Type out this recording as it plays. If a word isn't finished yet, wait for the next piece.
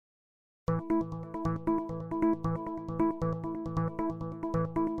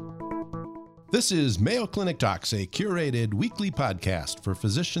This is Mayo Clinic Talks, a curated weekly podcast for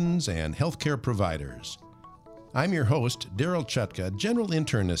physicians and healthcare providers. I'm your host, Daryl Chutka, general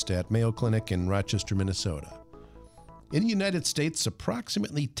internist at Mayo Clinic in Rochester, Minnesota. In the United States,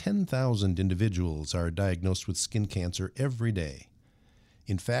 approximately 10,000 individuals are diagnosed with skin cancer every day.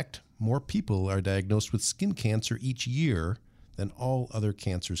 In fact, more people are diagnosed with skin cancer each year than all other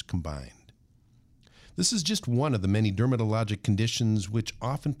cancers combined. This is just one of the many dermatologic conditions which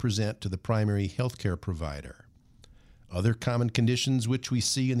often present to the primary healthcare provider. Other common conditions which we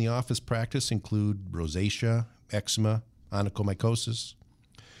see in the office practice include rosacea, eczema, onychomycosis.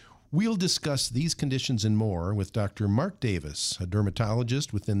 We'll discuss these conditions and more with Dr. Mark Davis, a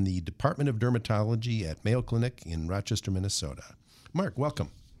dermatologist within the Department of Dermatology at Mayo Clinic in Rochester, Minnesota. Mark,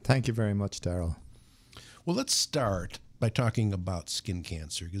 welcome. Thank you very much, Daryl. Well, let's start by talking about skin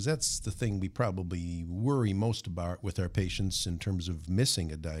cancer, because that's the thing we probably worry most about with our patients in terms of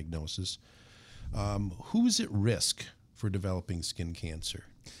missing a diagnosis. Who's at risk for developing skin cancer?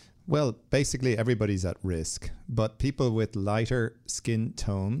 Well, basically everybody's at risk, but people with lighter skin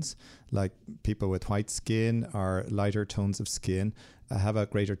tones, like people with white skin or lighter tones of skin, have a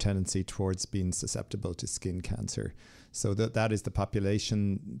greater tendency towards being susceptible to skin cancer. So that is the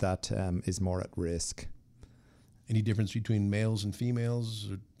population that is more at risk. Any difference between males and females,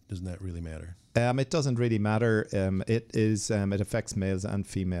 or doesn't that really matter? It doesn't really matter. It affects males and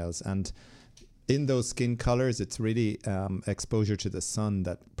females, and in those skin colors, it's really exposure to the sun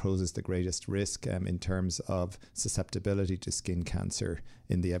that poses the greatest risk in terms of susceptibility to skin cancer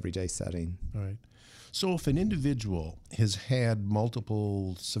in the everyday setting. All right. So if an individual has had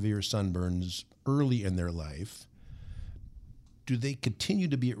multiple severe sunburns early in their life, do they continue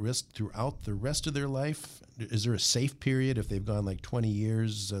to be at risk throughout the rest of their life? Is there a safe period if they've gone like 20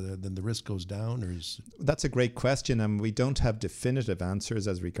 years, then the risk goes down? That's a great question, and we don't have definitive answers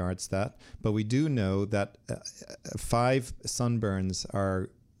as regards that, but we do know that 5 sunburns are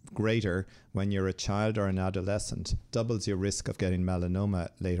greater when you're a child or an adolescent, doubles your risk of getting melanoma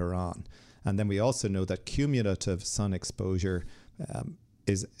later on. And then we also know that cumulative sun exposure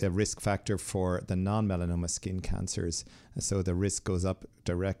is a risk factor for the non-melanoma skin cancers. So the risk goes up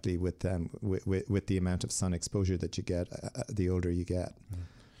directly with the amount of sun exposure that you get the older you get.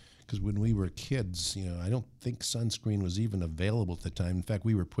 Because when we were kids, I don't think sunscreen was even available at the time. In fact,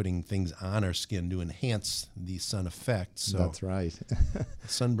 we were putting things on our skin to enhance the sun effect. So that's right.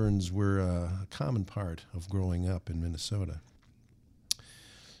 sunburns were a common part of growing up in Minnesota.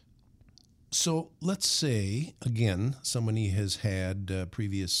 So let's say, again, somebody has had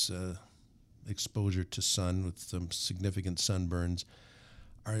previous exposure to sun with some significant sunburns.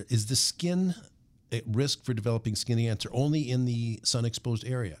 Is the skin at risk for developing skin cancer only in the sun-exposed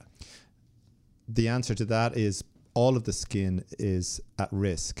area? The answer to that is all of the skin is at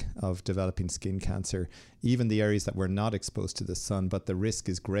risk of developing skin cancer, even the areas that were not exposed to the sun, but the risk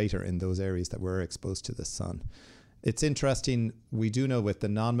is greater in those areas that were exposed to the sun. It's interesting, we do know with the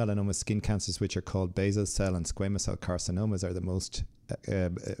non-melanoma skin cancers, which are called basal cell and squamous cell carcinomas, are the most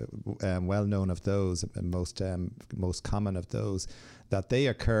well-known of those, and most common of those, that they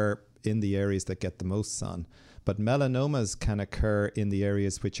occur in the areas that get the most sun. But melanomas can occur in the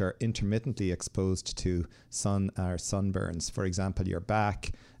areas which are intermittently exposed to sun or sunburns. For example, your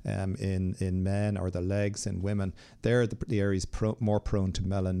back in men, or the legs in women. They're the areas more prone to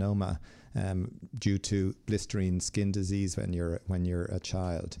melanoma due to blistering skin disease when you're a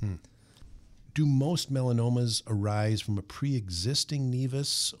child. Do most melanomas arise from a pre-existing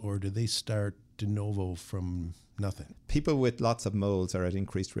nevus, or do they start de novo from nothing? People with lots of moles are at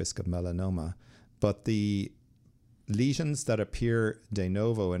increased risk of melanoma, but the lesions that appear de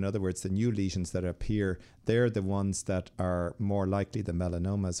novo, in other words, the new lesions that appear, they're the ones that are more likely the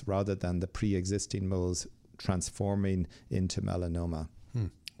melanomas rather than the pre-existing moles transforming into melanoma.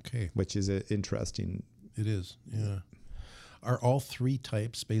 Okay. Which is interesting. It is, yeah. Are all 3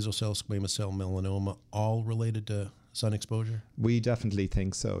 types, basal cell, squamous cell, melanoma, all related to sun exposure? We definitely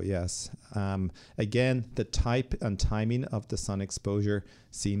think so, yes. Again, the type and timing of the sun exposure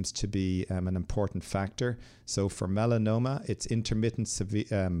seems to be an important factor. So for melanoma, it's intermittent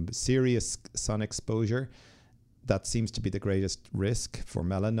serious sun exposure. That seems to be the greatest risk for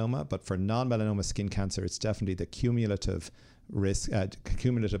melanoma. But for non-melanoma skin cancer, it's definitely the cumulative risk,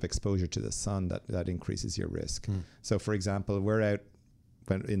 cumulative exposure to the sun that increases your risk. So for example, we're out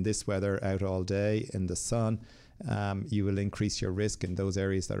in this weather, out all day in the sun, you will increase your risk in those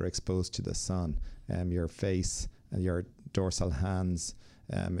areas that are exposed to the sun, your face, your dorsal hands,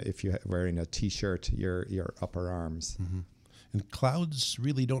 if you're wearing a t-shirt, your upper arms. And clouds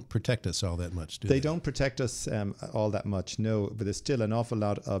really don't protect us all that much, do they? They don't protect us all that much, no, but there's still an awful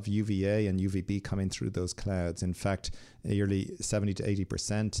lot of UVA and UVB coming through those clouds. In fact, nearly 70 to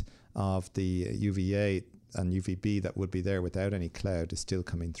 80% of the UVA and UVB that would be there without any cloud is still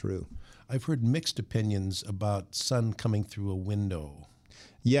coming through. I've heard mixed opinions about sun coming through a window.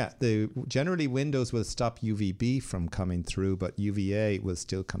 Yeah, generally windows will stop UVB from coming through, but UVA will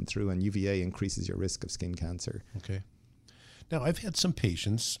still come through, and UVA increases your risk of skin cancer. Okay. Now, I've had some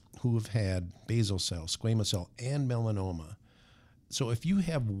patients who have had basal cell, squamous cell, and melanoma. So if you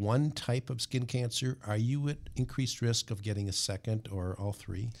have one type of skin cancer, are you at increased risk of getting a second or all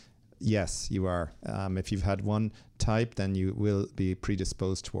three? Yes, you are. If you've had one type, then you will be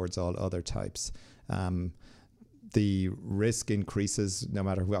predisposed towards all other types. The risk increases no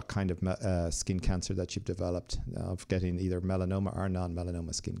matter what kind of skin cancer that you've developed of getting either melanoma or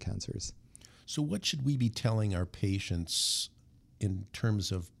non-melanoma skin cancers. So what should we be telling our patients in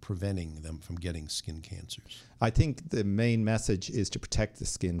terms of preventing them from getting skin cancers? I think the main message is to protect the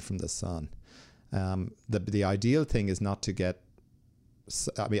skin from the sun. The ideal thing is not to get,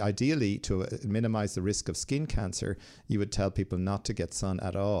 ideally to minimize the risk of skin cancer, you would tell people not to get sun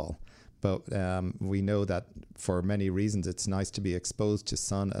at all. But we know that for many reasons, it's nice to be exposed to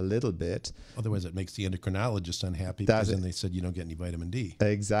sun a little bit. Otherwise, it makes the endocrinologist unhappy because then they said you don't get any vitamin D.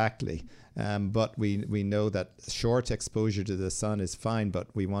 Exactly. But we know that short exposure to the sun is fine, but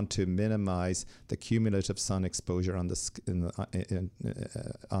we want to minimize the cumulative sun exposure on the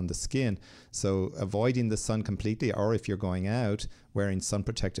skin. So avoiding the sun completely, or if you're going out, wearing sun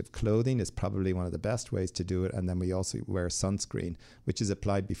protective clothing is probably one of the best ways to do it. And then we also wear sunscreen, which is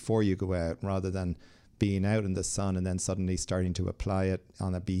applied before you go out rather than being out in the sun and then suddenly starting to apply it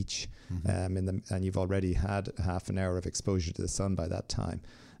on a beach. And you've already had half an hour of exposure to the sun by that time.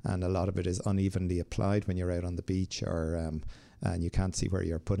 And a lot of it is unevenly applied when you're out on the beach or and you can't see where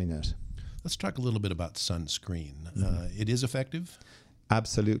you're putting it. Let's talk a little bit about sunscreen. It is effective?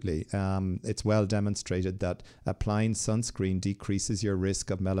 Absolutely. It's well demonstrated that applying sunscreen decreases your risk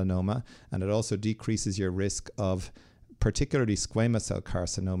of melanoma, and it also decreases your risk of particularly squamous cell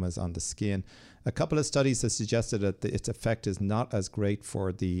carcinomas on the skin. A couple of studies have suggested that its effect is not as great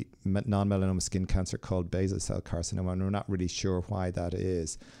for the non-melanoma skin cancer called basal cell carcinoma, and we're not really sure why that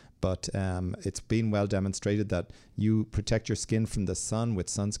is. But it's been well demonstrated that you protect your skin from the sun with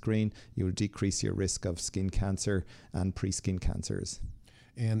sunscreen, you'll decrease your risk of skin cancer and pre-skin cancers.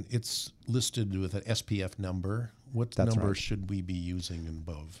 And it's listed with an SPF number. What number should we be using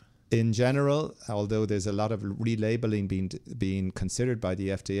above? In general, although there's a lot of relabeling being considered by the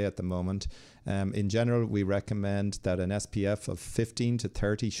FDA at the moment, in general, we recommend that an SPF of 15 to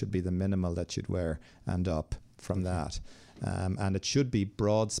 30 should be the minimal that you'd wear and up from that. And it should be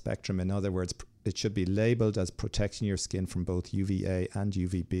broad spectrum. In other words, it should be labeled as protecting your skin from both UVA and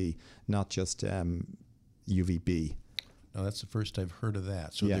UVB, not just UVB. Now, that's the first I've heard of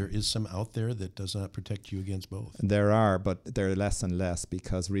that. So there is some out there that does not protect you against both. There are, but they're less and less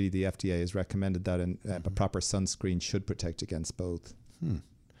because really the FDA has recommended that a proper sunscreen should protect against both.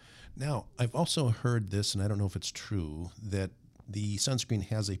 Now, I've also heard this, and I don't know if it's true, that the sunscreen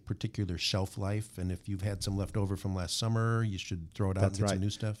has a particular shelf life, and if you've had some left over from last summer, you should throw it out and get some new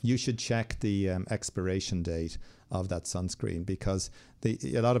stuff? You should check the expiration date of that sunscreen because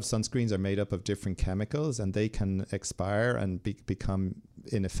a lot of sunscreens are made up of different chemicals and they can expire and become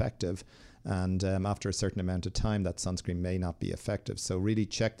ineffective. And after a certain amount of time, that sunscreen may not be effective. So really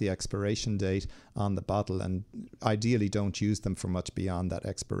check the expiration date on the bottle and ideally don't use them for much beyond that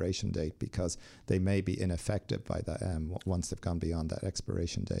expiration date because they may be ineffective by once they've gone beyond that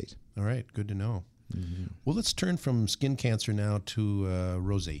expiration date. All right, good to know. Well, let's turn from skin cancer now to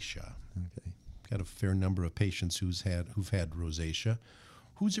rosacea. Okay. Got a fair number of patients who've had rosacea.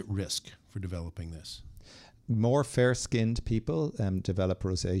 Who's at risk for developing this? More fair-skinned people develop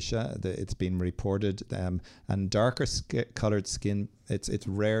rosacea. It's been reported, and darker colored skin. It's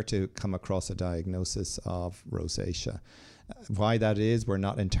rare to come across a diagnosis of rosacea. Why that is, we're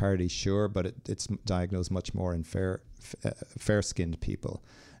not entirely sure, but it's diagnosed much more in fair-skinned people,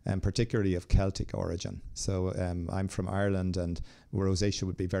 and particularly of Celtic origin. So I'm from Ireland, and rosacea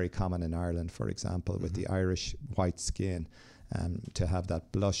would be very common in Ireland, for example, with the Irish white skin. To have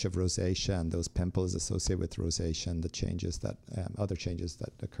that blush of rosacea and those pimples associated with rosacea and the changes that other changes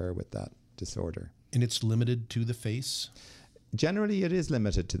that occur with that disorder. And it's limited to the face? Generally, it is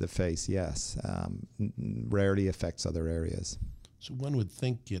limited to the face, yes. Rarely affects other areas. So one would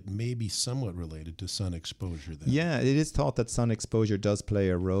think it may be somewhat related to sun exposure then. Yeah, it is thought that sun exposure does play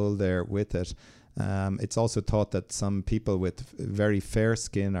a role there with it. It's also thought that some people with very fair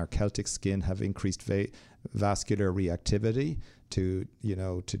skin or Celtic skin have increased vascular reactivity to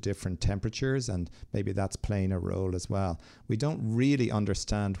different temperatures, and maybe that's playing a role as well. We don't really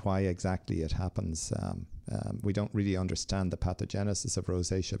understand why exactly it happens. We don't really understand the pathogenesis of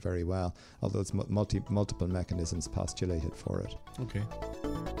rosacea very well, although it's multiple mechanisms postulated for it. Okay.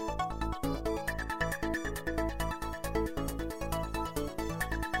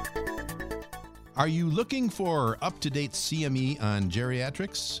 Are you looking for up-to-date CME on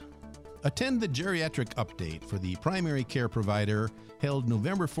geriatrics? Attend the Geriatric Update for the primary care provider held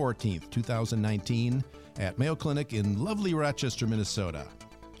November 14th, 2019 at Mayo Clinic in lovely Rochester, Minnesota.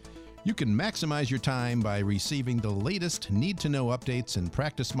 You can maximize your time by receiving the latest need-to-know updates and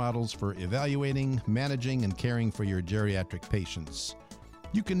practice models for evaluating, managing, and caring for your geriatric patients.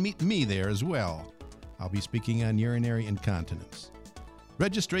 You can meet me there as well. I'll be speaking on urinary incontinence.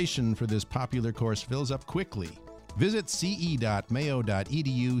 Registration for this popular course fills up quickly. Visit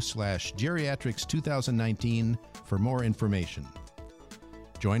ce.mayo.edu/geriatrics2019 for more information.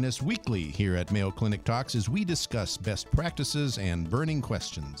 Join us weekly here at Mayo Clinic Talks as we discuss best practices and burning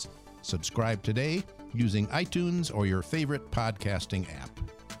questions. Subscribe today using iTunes or your favorite podcasting app.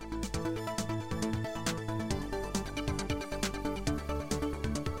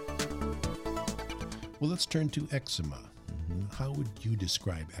 Well, let's turn to eczema. How would you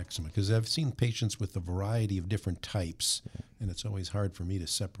describe eczema? Because I've seen patients with a variety of different types, and it's always hard for me to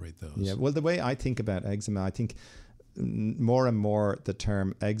separate those. Yeah, well, the way I think about eczema, I think more and more the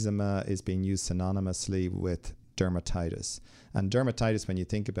term eczema is being used synonymously with dermatitis. And dermatitis, when you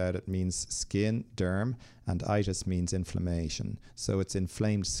think about it, means skin, derm, and itis means inflammation. So it's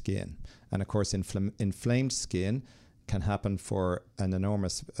inflamed skin. And of course, inflamed skin can happen for an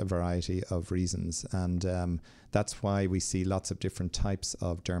enormous variety of reasons. And that's why we see lots of different types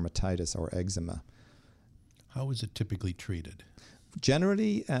of dermatitis or eczema. How is it typically treated?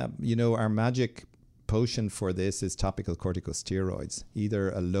 Generally, our magic potion for this is topical corticosteroids.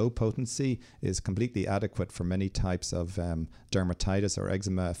 Either a low potency is completely adequate for many types of dermatitis or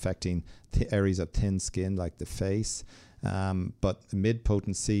eczema affecting areas of thin skin like the face, but mid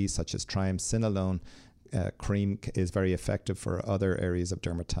potency such as triamcinolone cream is very effective for other areas of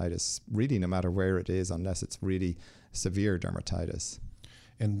dermatitis, really no matter where it is, unless it's really severe dermatitis.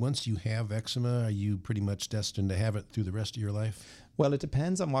 And once you have eczema, are you pretty much destined to have it through the rest of your life? Well, it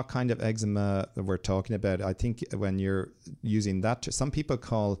depends on what kind of eczema we're talking about. I think when you're using that, some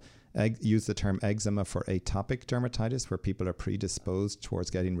people use the term eczema for atopic dermatitis, where people are predisposed towards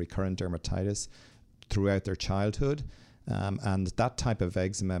getting recurrent dermatitis throughout their childhood. And that type of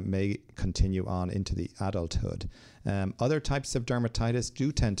eczema may continue on into the adulthood. Other types of dermatitis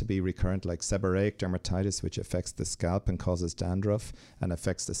do tend to be recurrent, like seborrheic dermatitis, which affects the scalp and causes dandruff and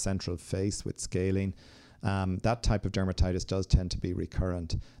affects the central face with scaling. That type of dermatitis does tend to be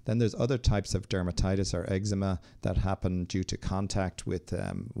recurrent. Then there's other types of dermatitis or eczema that happen due to contact with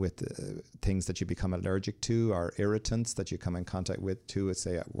things that you become allergic to, or irritants that you come in contact with too,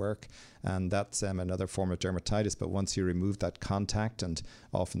 say at work. And that's another form of dermatitis. But once you remove that contact, and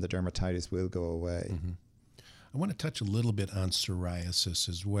often the dermatitis will go away. Mm-hmm. I want to touch a little bit on psoriasis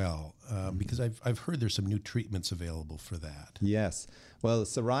as well, because I've heard there's some new treatments available for that. Yes. Well,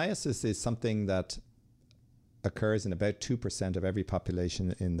 psoriasis is something that occurs in about 2% of every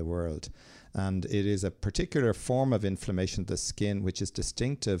population in the world. And it is a particular form of inflammation of the skin which is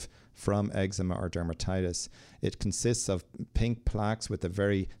distinctive from eczema or dermatitis. It consists of pink plaques with a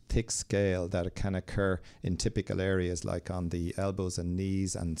very thick scale that can occur in typical areas like on the elbows and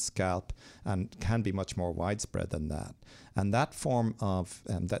knees and scalp, and can be much more widespread than that. And that form of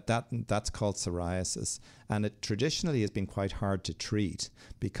that's called psoriasis, and it traditionally has been quite hard to treat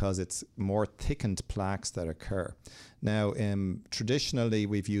because it's more thickened plaques that occur. Now, traditionally,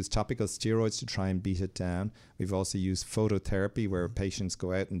 we've used topical steroids to try and beat it down. We've also used phototherapy, where patients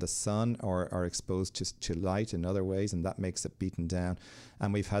go out in the sun or are exposed to light in other ways, and that makes it beaten down.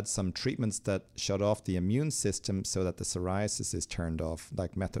 And we've had some treatments that shut off the immune system so that the psoriasis is turned off,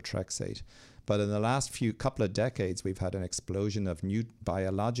 like methotrexate. But in the last couple of decades, we've had an explosion of new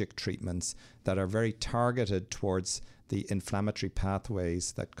biologic treatments that are very targeted towards the inflammatory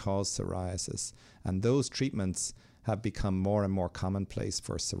pathways that cause psoriasis. And those treatments have become more and more commonplace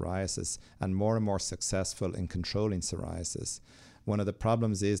for psoriasis and more successful in controlling psoriasis. One of the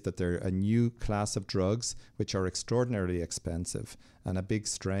problems is that they're a new class of drugs which are extraordinarily expensive, and a big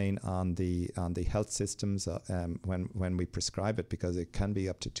strain on the health systems when we prescribe it, because it can be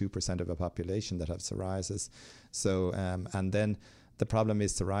up to 2% of a population that have psoriasis. So and then the problem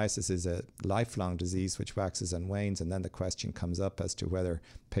is psoriasis is a lifelong disease which waxes and wanes, and then the question comes up as to whether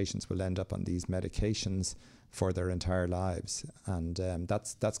patients will end up on these medications for their entire lives. And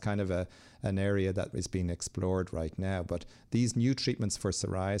that's kind of an area that is being explored right now. But these new treatments for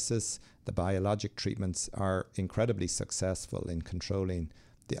psoriasis, the biologic treatments, are incredibly successful in controlling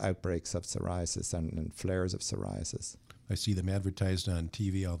the outbreaks of psoriasis and flares of psoriasis. I see them advertised on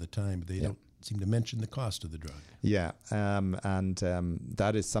TV all the time, but they don't seem to mention the cost of the drug. Yeah, and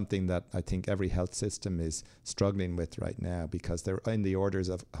that is something that I think every health system is struggling with right now, because they're in the orders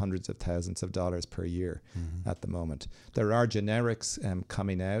of hundreds of thousands of dollars per year at the moment. There are generics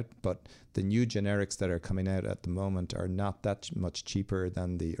coming out, but the new generics that are coming out at the moment are not that much cheaper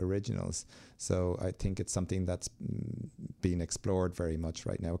than the originals. So I think it's something that's being explored very much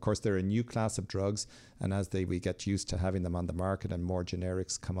right now. Of course, they're a new class of drugs, and as we get used to having them on the market and more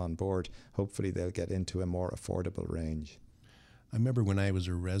generics come on board, hopefully they'll get into a more affordable range. I remember when I was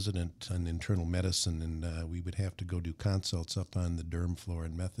a resident in internal medicine, and we would have to go do consults up on the derm floor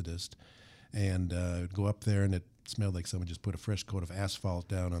in Methodist, and go up there, and it smelled like someone just put a fresh coat of asphalt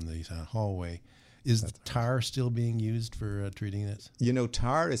down on the hallway. Is tar still being used for treating this? You know,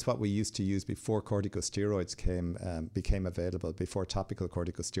 tar is what we used to use before corticosteroids became available, before topical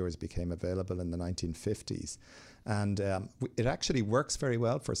corticosteroids became available in the 1950s. And it actually works very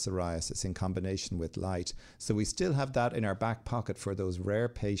well for psoriasis in combination with light. So we still have that in our back pocket for those rare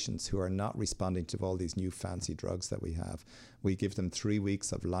patients who are not responding to all these new fancy drugs that we have. We give them 3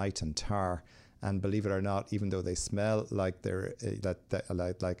 weeks of light and tar. And believe it or not, even though they smell like they're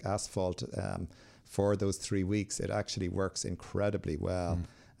like asphalt, for those 3 weeks, it actually works incredibly well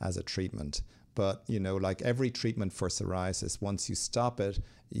as a treatment. But, you know, like every treatment for psoriasis, once you stop it,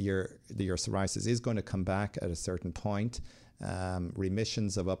 your psoriasis is going to come back at a certain point.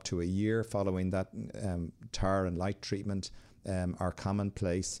 Remissions of up to a year following that tar and light treatment are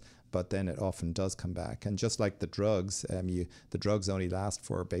commonplace, but then it often does come back. And just like the drugs, the drugs only last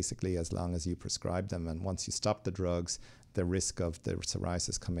for basically as long as you prescribe them. And once you stop the drugs, the risk of the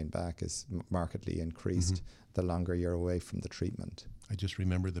psoriasis coming back is markedly increased the longer you're away from the treatment. I just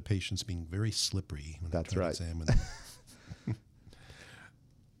remember the patients being very slippery when That's right. to examine them.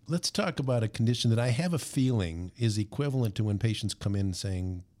 Let's talk about a condition that I have a feeling is equivalent to when patients come in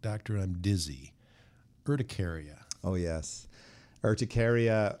saying, "Doctor, I'm dizzy." Urticaria. Oh, yes.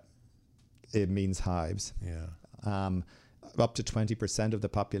 Urticaria, it means hives. Yeah. Up to 20% of the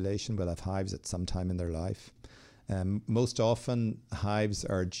population will have hives at some time in their life. Most often, hives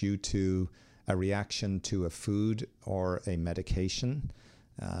are due to a reaction to a food or a medication,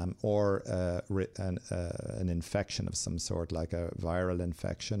 or an infection of some sort, like a viral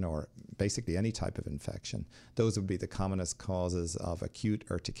infection or basically any type of infection. Those would be the commonest causes of acute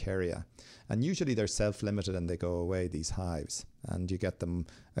urticaria. And usually they're self-limited and they go away, these hives, and you get them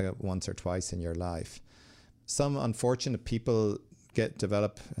once or twice in your life. Some unfortunate people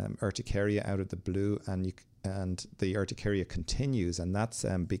develop urticaria out of the blue, and the urticaria continues, and that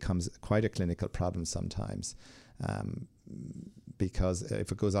becomes quite a clinical problem sometimes, because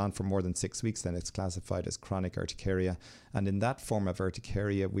if it goes on for more than 6 weeks, then it's classified as chronic urticaria. And in that form of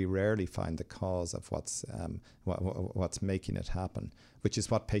urticaria, we rarely find the cause of what's making it happen, which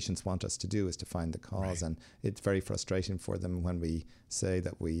is what patients want us to do, is to find the cause. Right. And it's very frustrating for them when we say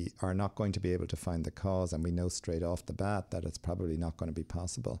that we are not going to be able to find the cause, and we know straight off the bat that it's probably not going to be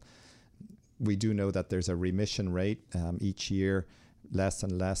possible. We do know that there's a remission rate each year. Less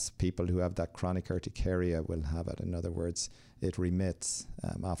and less people who have that chronic urticaria will have it. In other words, it remits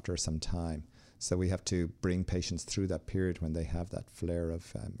after some time. So we have to bring patients through that period when they have that flare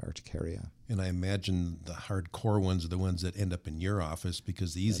of urticaria. And I imagine the hardcore ones are the ones that end up in your office,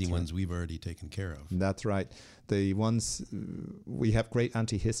 because the easy ones we've already taken care of. That's right. The ones, we have great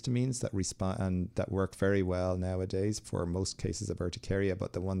antihistamines that respond and that work very well nowadays for most cases of urticaria,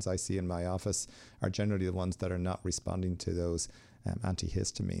 but the ones I see in my office are generally the ones that are not responding to those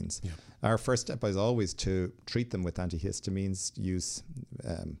antihistamines. Yeah. Our first step is always to treat them with antihistamines,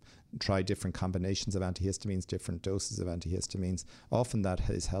 try different combinations of antihistamines, different doses of antihistamines. Often that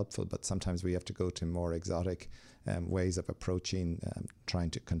is helpful, but sometimes we have to go to more exotic ways of approaching trying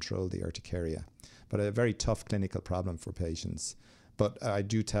to control the urticaria. But a very tough clinical problem for patients. But I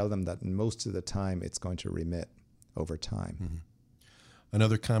do tell them that most of the time it's going to remit over time. Mm-hmm.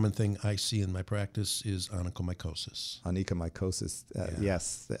 Another common thing I see in my practice is onychomycosis. Onychomycosis,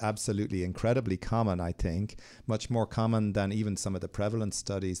 yes, absolutely incredibly common, I think. Much more common than even some of the prevalent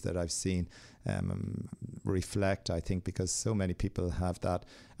studies that I've seen reflect, I think, because so many people have that.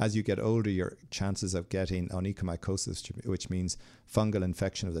 As you get older, your chances of getting onychomycosis, which means fungal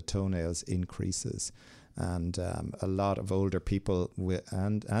infection of the toenails, increases. And a lot of older people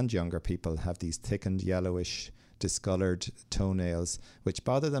and younger people have these thickened, yellowish, discolored toenails, which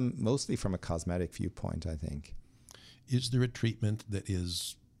bother them mostly from a cosmetic viewpoint, I think. Is there a treatment that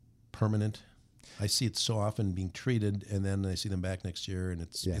is permanent? I see it so often being treated, and then I see them back next year, and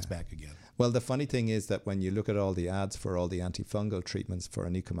it's back again. Well, the funny thing is that when you look at all the ads for all the antifungal treatments for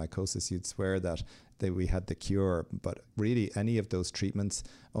onychomycosis, you'd swear that we had the cure, but really any of those treatments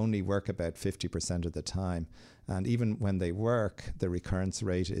only work about 50% of the time. And even when they work, the recurrence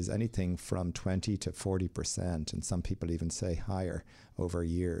rate is anything from 20 to 40%, and some people even say higher over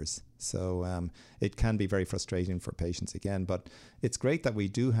years. So it can be very frustrating for patients again, but it's great that we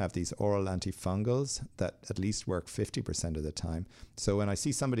do have these oral antifungals that at least work 50% of the time. So when I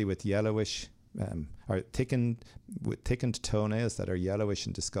see somebody with yellowish or thickened toenails that are yellowish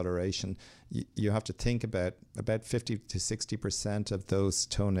in discoloration, you have to think about 50 to 60% of those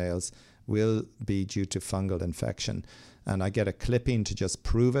toenails will be due to fungal infection. And I get a clipping to just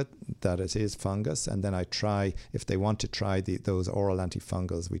prove it that it is fungus, and then I try, if they want to try those oral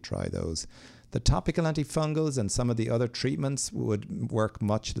antifungals, we try those. The topical antifungals and some of the other treatments would work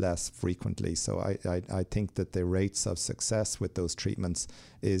much less frequently. So I think that the rates of success with those treatments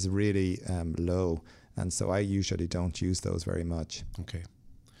is really low. And so I usually don't use those very much. Okay.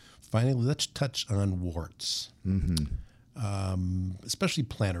 Finally, let's touch on warts. Mm-hmm. Especially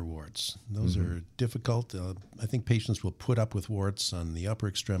plantar warts. Those are difficult. I think patients will put up with warts on the upper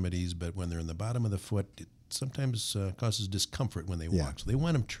extremities, but when they're in the bottom of the foot, it sometimes causes discomfort when they walk. So they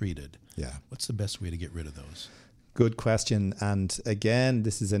want them treated. Yeah. What's the best way to get rid of those? Good question. And again,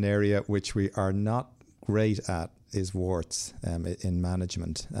 this is an area which we are not great at, is warts in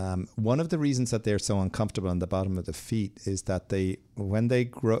management. One of the reasons that they're so uncomfortable on the bottom of the feet is that when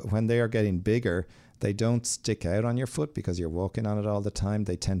they are getting bigger, they don't stick out on your foot because you're walking on it all the time.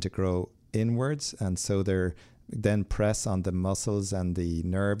 They tend to grow inwards, and so they're then press on the muscles and the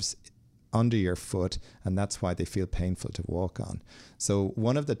nerves under your foot, and that's why they feel painful to walk on. So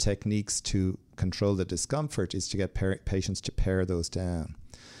one of the techniques to control the discomfort is to get patients to pare those down.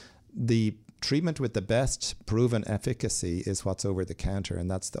 The treatment with the best proven efficacy is what's over the counter,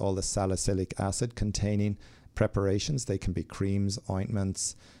 and that's all the salicylic acid containing preparations. They can be creams,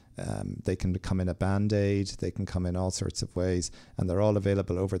 ointments, they can come in a Band-Aid, they can come in all sorts of ways, and they're all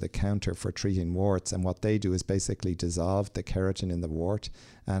available over the counter for treating warts. And what they do is basically dissolve the keratin in the wart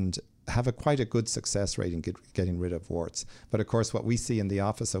and have quite a good success rate in getting rid of warts. But of course, what we see in the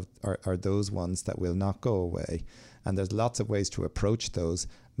office are those ones that will not go away. And there's lots of ways to approach those.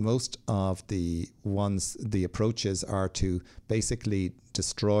 Most of the approaches are to basically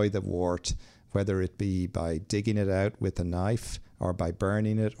destroy the wart, whether it be by digging it out with a knife, or by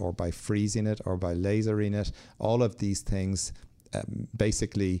burning it, or by freezing it, or by lasering it. All of these things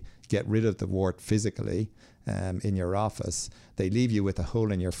basically get rid of the wart physically in your office. They leave you with a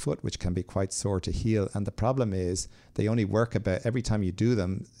hole in your foot, which can be quite sore to heal. And the problem is they only work every time you do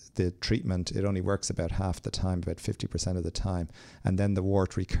them, the treatment, it only works about half the time, about 50% of the time. And then the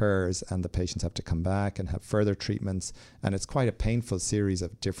wart recurs and the patients have to come back and have further treatments. And it's quite a painful series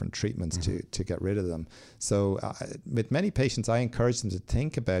of different treatments to get rid of them. So with many patients, I encourage them to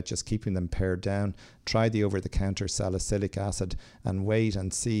think about just keeping them pared down, try the over-the-counter salicylic acid and wait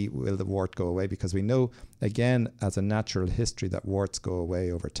and see will the wart go away, because we know, again, as a natural history, that warts go away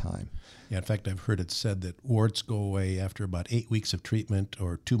over time. Yeah, in fact, I've heard it said that warts go away after about 8 weeks of treatment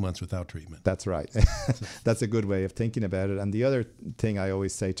or 2 months without treatment. That's right. That's a good way of thinking about it. And the other thing I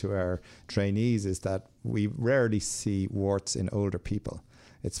always say to our trainees is that we rarely see warts in older people.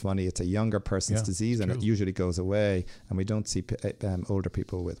 It's funny, it's a younger person's disease, and it usually goes away, and we don't see older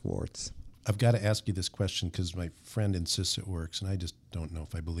people with warts. I've got to ask you this question because my friend insists it works, and I just don't know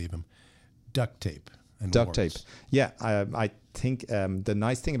if I believe him. Duct tape. Duct tape. Yeah, I think the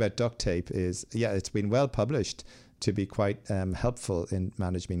nice thing about duct tape is, it's been well published to be quite helpful in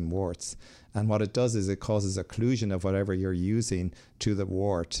managing warts. And what it does is it causes occlusion of whatever you're using to the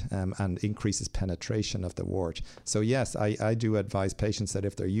wart and increases penetration of the wart. So yes, I do advise patients that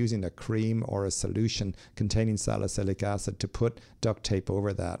if they're using a cream or a solution containing salicylic acid, to put duct tape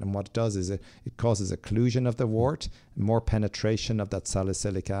over that. And what it does is it causes occlusion of the wart, more penetration of that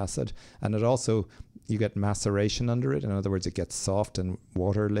salicylic acid, and it also, you get maceration under it. In other words, it gets soft and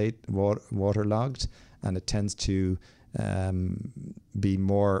waterlogged, and it tends to be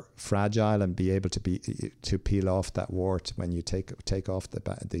more fragile and be able to peel off that wart when you take off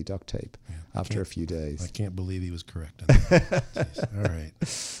the duct tape after a few days. I can't believe he was correct on that. All right.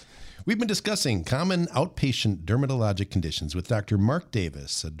 We've been discussing common outpatient dermatologic conditions with Dr. Mark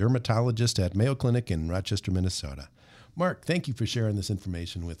Davis, a dermatologist at Mayo Clinic in Rochester, Minnesota. Mark, thank you for sharing this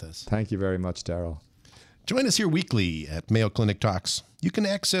information with us. Thank you very much, Daryl. Join us here weekly at Mayo Clinic Talks. You can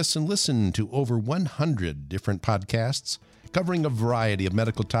access and listen to over 100 different podcasts covering a variety of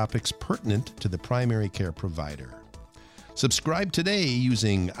medical topics pertinent to the primary care provider. Subscribe today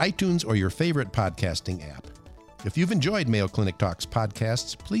using iTunes or your favorite podcasting app. If you've enjoyed Mayo Clinic Talks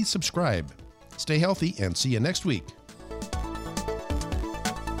podcasts, please subscribe. Stay healthy and see you next week.